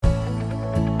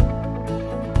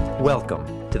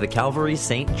Welcome to the Calvary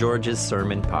St. George's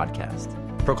Sermon Podcast,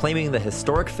 proclaiming the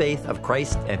historic faith of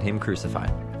Christ and Him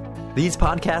crucified. These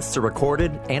podcasts are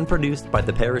recorded and produced by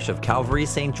the parish of Calvary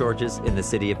St. George's in the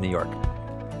city of New York.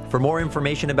 For more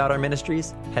information about our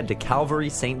ministries, head to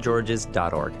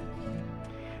calvarystgeorges.org.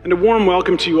 And a warm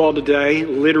welcome to you all today,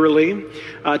 literally,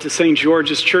 to St.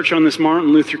 George's Church on this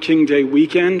Martin Luther King Day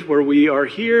weekend, where we are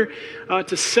here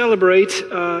to celebrate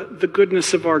the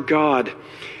goodness of our God.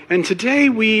 And today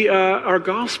our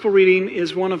gospel reading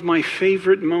is one of my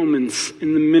favorite moments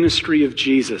in the ministry of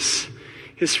Jesus,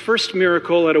 his first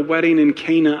miracle at a wedding in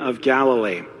Cana of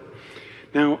Galilee.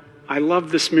 Now, I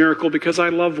love this miracle because I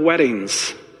love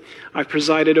weddings. I've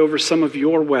presided over some of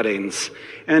your weddings,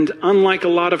 and unlike a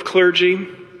lot of clergy,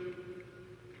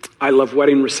 I love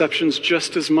wedding receptions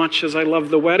just as much as I love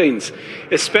the weddings,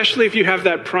 especially if you have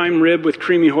that prime rib with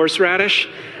creamy horseradish.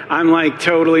 I'm like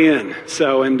totally in.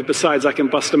 And besides, I can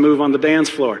bust a move on the dance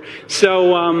floor.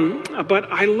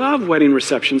 But I love wedding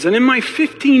receptions. And in my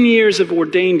 15 years of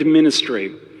ordained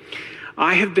ministry,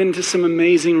 I have been to some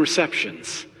amazing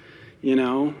receptions,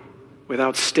 with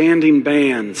outstanding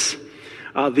bands.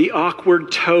 The awkward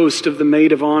toast of the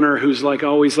maid of honor who's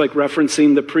always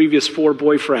referencing the previous 4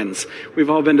 boyfriends. We've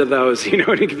all been to those, they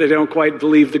don't quite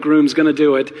believe the groom's going to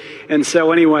do it. And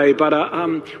so anyway,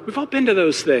 we've all been to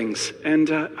those things. And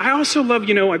I also love,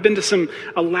 I've been to some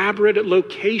elaborate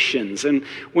locations. And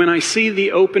when I see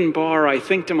the open bar, I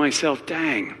think to myself,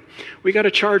 dang, we got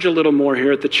to charge a little more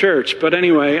here at the church. But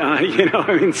anyway,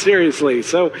 seriously.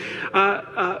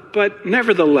 But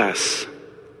nevertheless,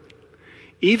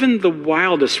 even the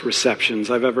wildest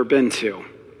receptions I've ever been to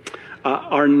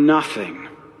are nothing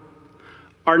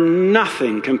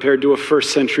compared to a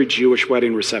first century Jewish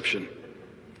wedding reception.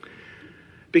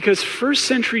 Because first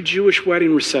century Jewish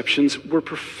wedding receptions were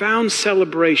profound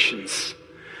celebrations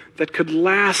that could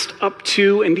last up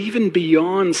to and even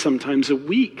beyond sometimes a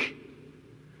week.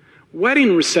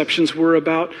 Wedding receptions were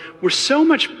so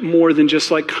much more than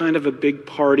just kind of a big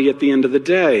party at the end of the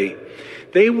day.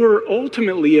 They were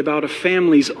ultimately about a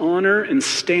family's honor and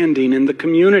standing in the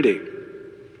community.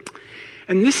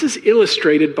 And this is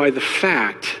illustrated by the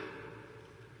fact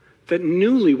that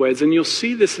newlyweds, and you'll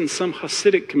see this in some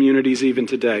Hasidic communities even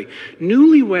today,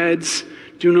 newlyweds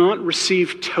do not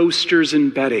receive toasters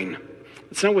and bedding.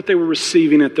 That's not what they were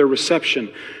receiving at their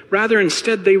reception. Rather,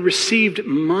 instead, they received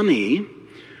money,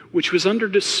 which was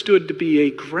understood to be a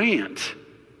grant,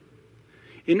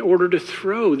 in order to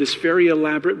throw this very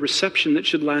elaborate reception that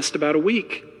should last about a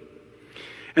week.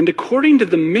 And according to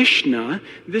the Mishnah,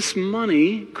 this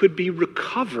money could be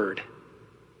recovered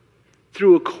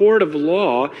through a court of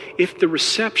law if the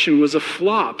reception was a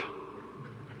flop.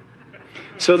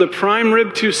 So the prime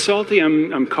rib too salty,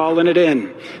 I'm calling it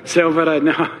in.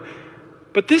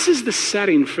 But this is the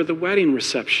setting for the wedding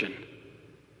reception.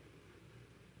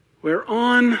 We're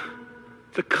on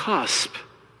the cusp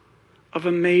of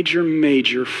a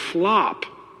major flop.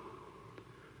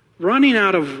 Running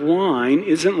out of wine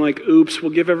isn't like, oops,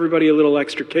 we'll give everybody a little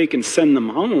extra cake and send them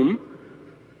home.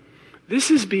 This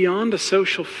is beyond a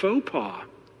social faux pas.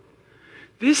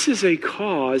 This is a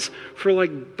cause for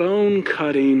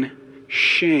bone-cutting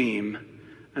shame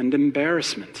and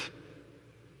embarrassment.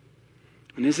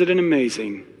 And isn't it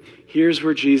amazing? Here's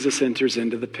where Jesus enters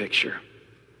into the picture.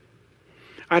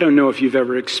 I don't know if you've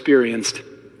ever experienced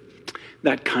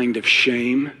that kind of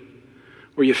shame,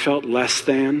 where you felt less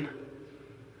than,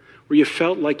 where you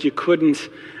felt like you couldn't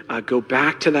go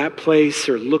back to that place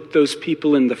or look those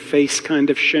people in the face kind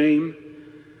of shame.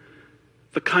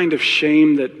 The kind of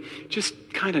shame that just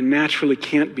kind of naturally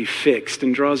can't be fixed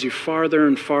and draws you farther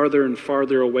and farther and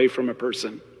farther away from a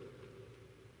person.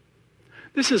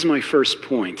 This is my first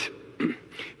point.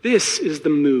 This is the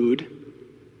mood.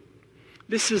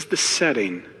 This is the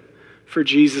setting for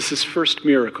Jesus' first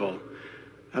miracle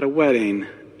at a wedding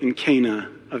in Cana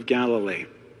of Galilee.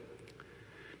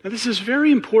 Now, this is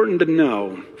very important to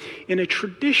know. In a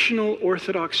traditional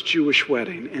Orthodox Jewish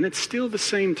wedding, and it's still the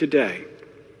same today,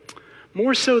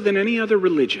 more so than any other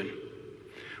religion,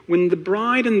 when the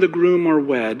bride and the groom are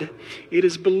wed, it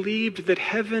is believed that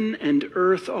heaven and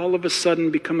earth all of a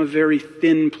sudden become a very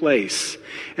thin place,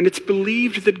 and it's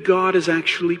believed that God is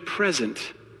actually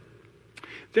present.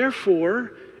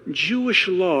 Therefore, Jewish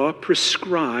law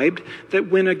prescribed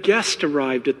that when a guest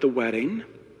arrived at the wedding,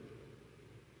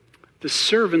 the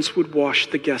servants would wash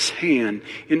the guest's hand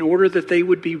in order that they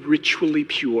would be ritually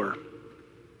pure.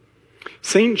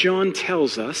 St. John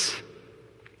tells us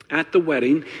at the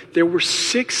wedding there were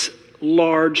 6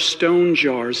 large stone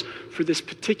jars for this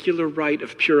particular rite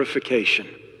of purification.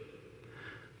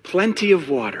 Plenty of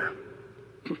water,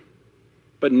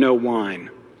 but no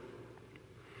wine.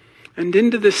 And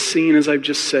into this scene, as I've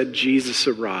just said, Jesus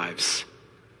arrives.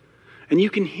 And you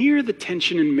can hear the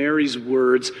tension in Mary's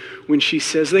words when she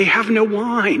says, they have no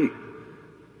wine.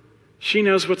 She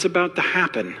knows what's about to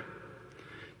happen.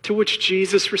 To which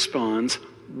Jesus responds,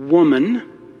 woman,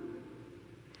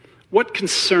 what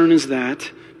concern is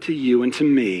that to you and to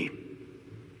me?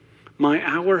 My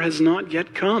hour has not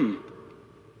yet come.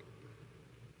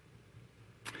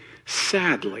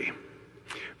 Sadly,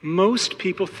 most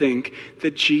people think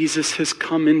that Jesus has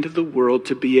come into the world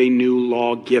to be a new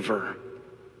lawgiver.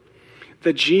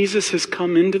 That Jesus has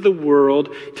come into the world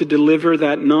to deliver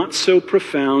that not so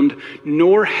profound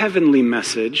nor heavenly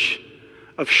message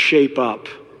of shape up.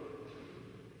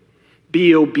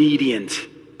 Be obedient.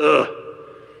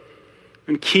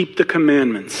 And keep the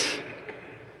commandments.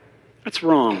 That's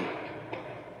wrong.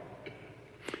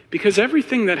 Because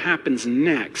everything that happens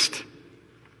next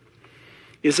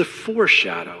is a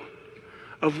foreshadow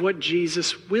of what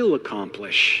Jesus will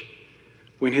accomplish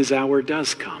when his hour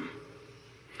does come.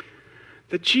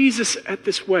 That Jesus at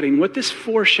this wedding, what this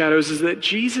foreshadows is that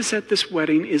Jesus at this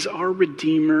wedding is our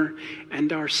Redeemer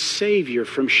and our Savior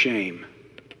from shame.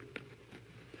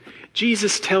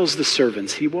 Jesus tells the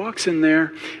servants, he walks in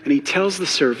there and he tells the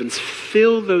servants,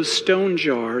 fill those stone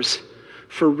jars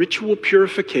for ritual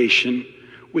purification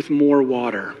with more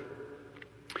water.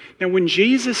 Now when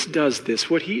Jesus does this,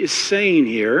 what he is saying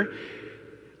here,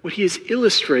 what he is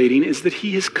illustrating is that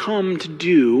he has come to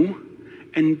do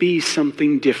and be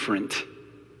something different.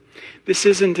 This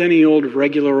isn't any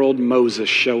regular old Moses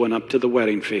showing up to the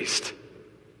wedding feast.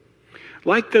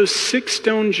 Like those 6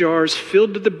 stone jars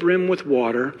filled to the brim with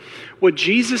water, what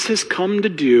Jesus has come to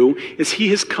do is he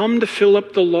has come to fill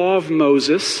up the law of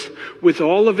Moses with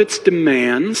all of its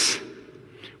demands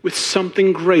with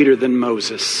something greater than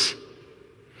Moses.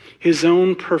 His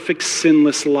own perfect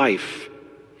sinless life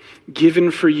given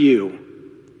for you.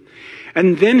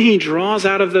 And then he draws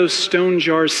out of those stone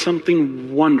jars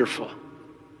something wonderful.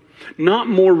 Not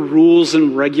more rules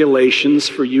and regulations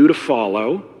for you to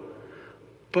follow,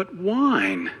 but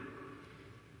wine.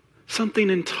 Something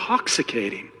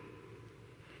intoxicating.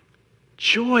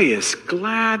 Joyous,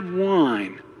 glad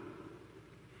wine,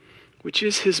 which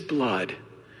is his blood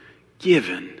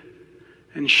given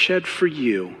and shed for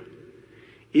you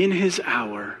in his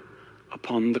hour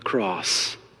upon the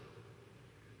cross.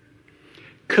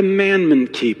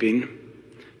 Commandment keeping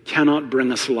cannot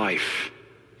bring us life.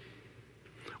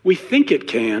 We think it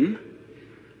can,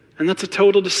 and that's a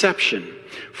total deception.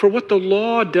 For what the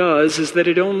law does is that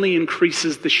it only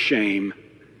increases the shame.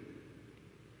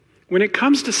 When it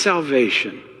comes to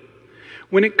salvation,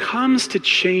 when it comes to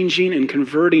changing and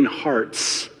converting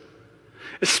hearts,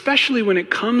 especially when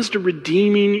it comes to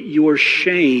redeeming your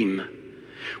shame,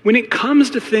 when it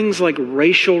comes to things like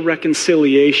racial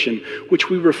reconciliation, which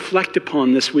we reflect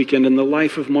upon this weekend in the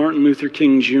life of Martin Luther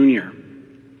King Jr.,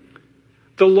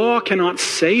 the law cannot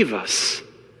save us,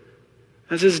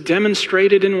 as is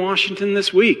demonstrated in Washington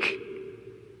this week.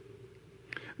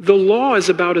 The law is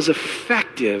about as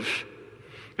effective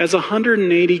as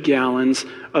 180 gallons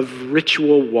of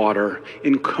ritual water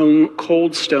in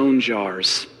cold stone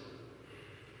jars.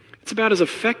 It's about as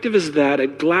effective as that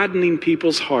at gladdening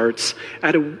people's hearts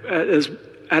at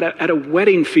a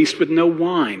wedding feast with no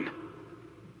wine.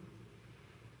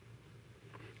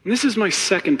 And this is my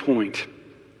second point.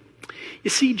 You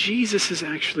see, Jesus has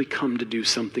actually come to do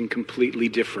something completely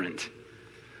different,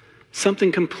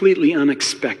 something completely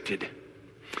unexpected.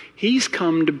 He's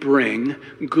come to bring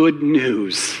good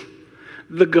news,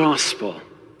 the gospel,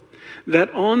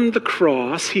 that on the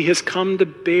cross he has come to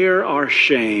bear our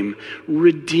shame,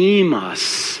 redeem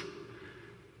us,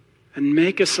 and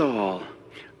make us all,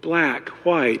 black,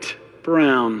 white,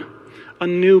 brown, a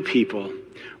new people,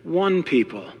 one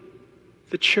people,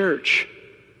 the church.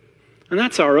 And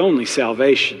that's our only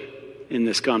salvation in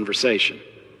this conversation.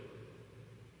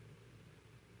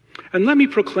 And let me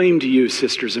proclaim to you,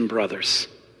 sisters and brothers,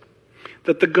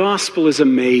 that the gospel is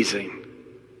amazing.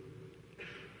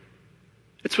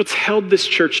 It's what's held this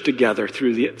church together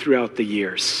throughout the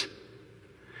years.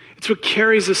 It's what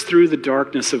carries us through the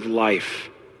darkness of life.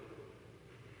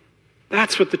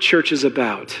 That's what the church is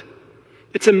about.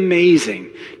 It's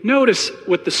amazing. Notice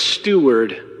what the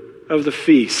steward of the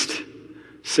feast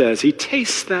says. He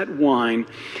tastes that wine,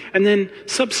 and then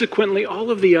subsequently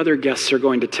all of the other guests are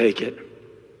going to take it.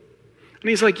 And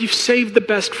he's like, you've saved the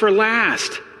best for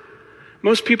last.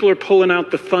 Most people are pulling out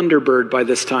the Thunderbird by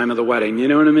this time of the wedding, you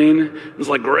know what I mean? It's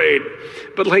like, great.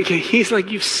 But he's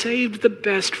like, you've saved the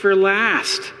best for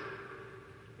last.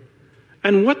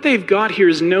 And what they've got here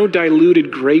is no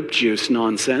diluted grape juice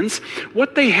nonsense.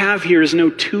 What they have here is no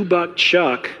 $2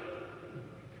 Chuck.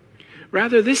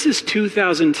 Rather, this is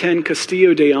 2010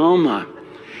 Castillo de Alma,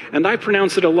 and I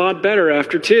pronounce it a lot better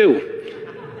after 2.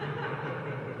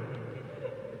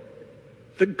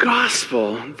 The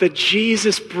gospel that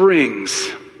Jesus brings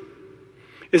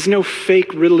is no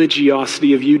fake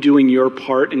religiosity of you doing your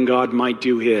part and God might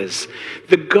do his.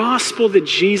 The gospel that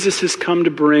Jesus has come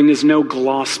to bring is no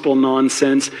gospel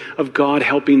nonsense of God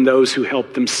helping those who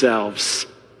help themselves.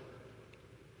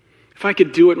 If I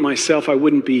could do it myself, I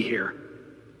wouldn't be here.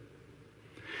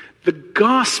 The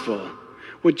gospel,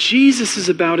 what Jesus is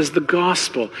about, is the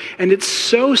gospel. And it's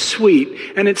so sweet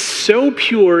and it's so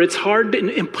pure, it's hard and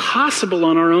impossible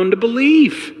on our own to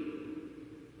believe.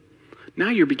 Now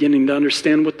you're beginning to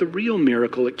understand what the real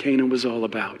miracle at Cana was all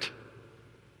about.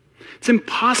 It's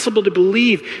impossible to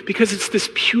believe because it's this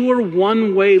pure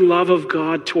one-way love of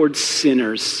God towards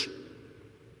sinners.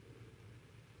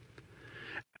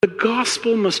 The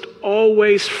gospel must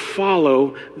always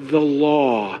follow the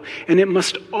law, and it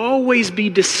must always be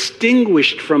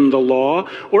distinguished from the law,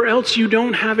 or else you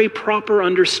don't have a proper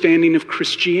understanding of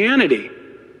Christianity.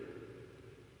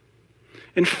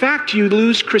 In fact, you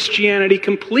lose Christianity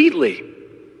completely.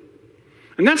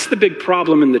 And that's the big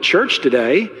problem in the church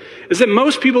today, is that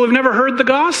most people have never heard the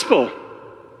gospel.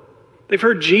 They've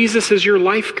heard Jesus as your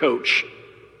life coach.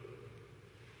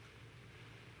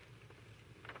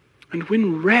 And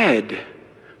when read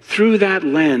through that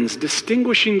lens,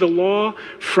 distinguishing the law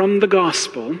from the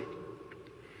gospel,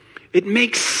 it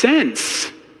makes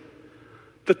sense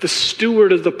that the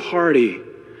steward of the party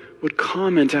would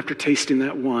comment after tasting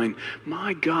that wine,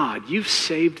 "My God, you've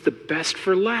saved the best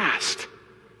for last."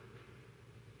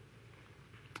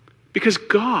 Because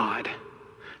God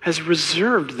has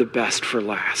reserved the best for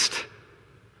last,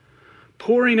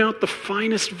 pouring out the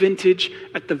finest vintage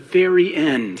at the very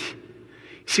end.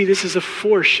 See, this is a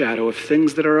foreshadow of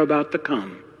things that are about to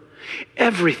come.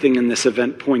 Everything in this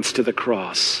event points to the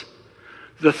cross.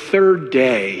 The third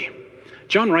day.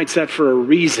 John writes that for a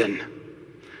reason.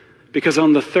 Because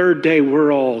on the third day,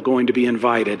 we're all going to be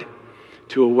invited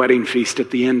to a wedding feast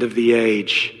at the end of the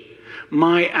age.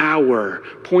 My hour,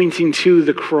 pointing to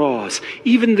the cross.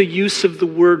 Even the use of the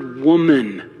word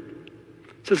woman.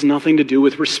 This has nothing to do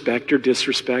with respect or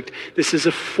disrespect. This is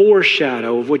a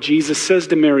foreshadow of what Jesus says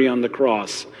to Mary on the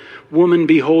cross. "Woman,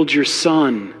 behold your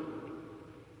son."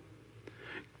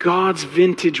 God's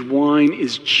vintage wine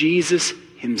is Jesus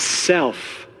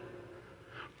himself.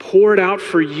 Poured out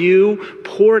for you,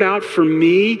 poured out for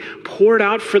me, poured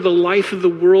out for the life of the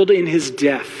world in his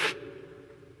death.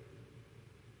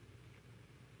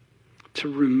 To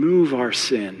remove our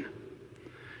sin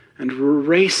and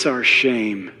erase our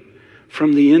shame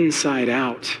from the inside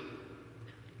out.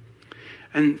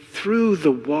 And through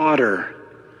the water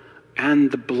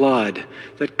and the blood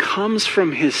that comes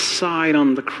from his side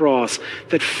on the cross,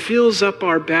 that fills up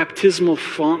our baptismal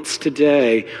fonts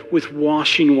today with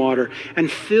washing water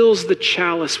and fills the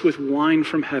chalice with wine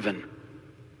from heaven.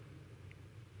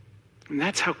 And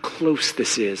that's how close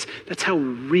this is. That's how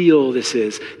real this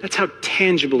is. That's how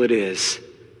tangible it is.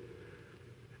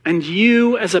 And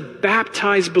you, as a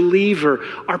baptized believer,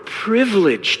 are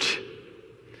privileged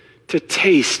to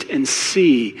taste and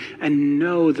see and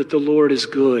know that the Lord is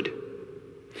good.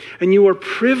 And you are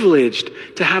privileged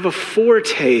to have a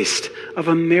foretaste of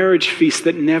a marriage feast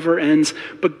that never ends,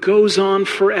 but goes on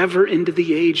forever into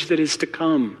the age that is to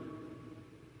come.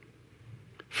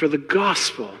 For the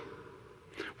gospel,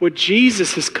 what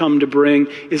Jesus has come to bring,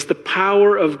 is the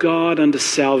power of God unto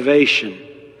salvation.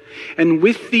 And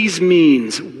with these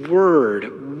means,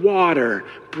 word, water,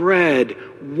 bread,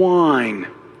 wine,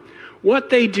 what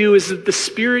they do is that the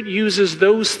Spirit uses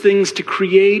those things to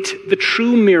create the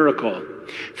true miracle.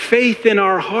 Faith in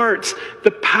our hearts,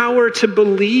 the power to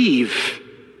believe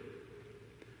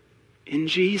in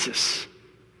Jesus.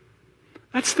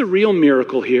 That's the real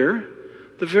miracle here.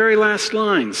 The very last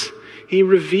lines. He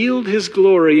revealed his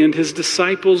glory and his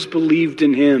disciples believed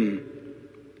in him.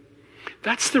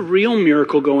 That's the real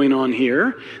miracle going on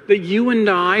here, that you and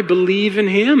I believe in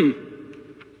him.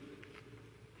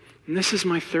 And this is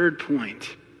my third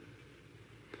point.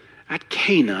 At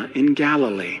Cana in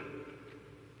Galilee,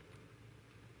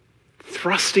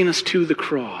 thrusting us to the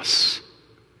cross,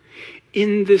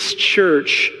 in this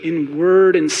church, in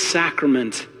word and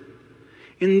sacrament,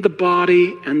 in the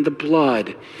body and the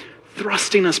blood,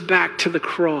 thrusting us back to the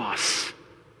cross,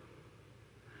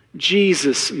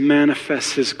 Jesus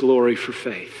manifests his glory for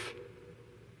faith.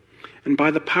 And by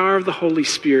the power of the Holy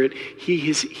Spirit, he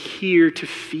is here to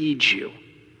feed you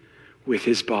with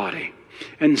his body,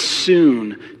 and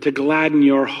soon to gladden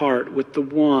your heart with the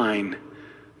wine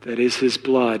that is his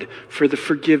blood for the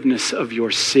forgiveness of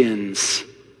your sins,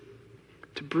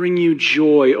 to bring you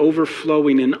joy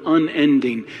overflowing and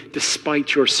unending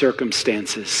despite your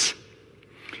circumstances.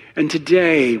 And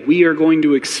today we are going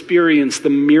to experience the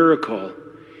miracle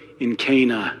in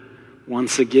Cana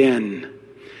once again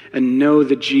and know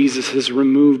that Jesus has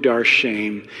removed our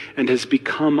shame and has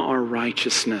become our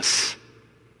righteousness,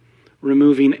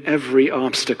 removing every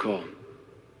obstacle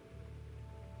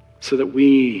so that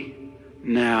we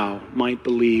now might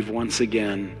believe once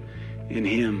again in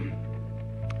him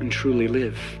and truly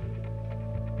live.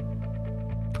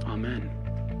 Amen.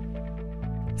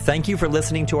 Thank you for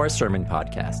listening to our sermon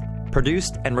podcast,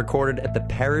 produced and recorded at the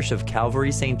parish of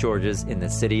Calvary St. George's in the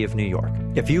city of New York.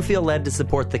 If you feel led to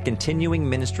support the continuing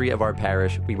ministry of our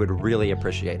parish, we would really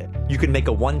appreciate it. You can make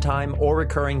a one-time or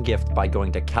recurring gift by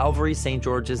going to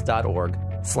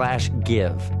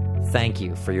calvarystgeorges.org/give. Thank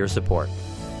you for your support.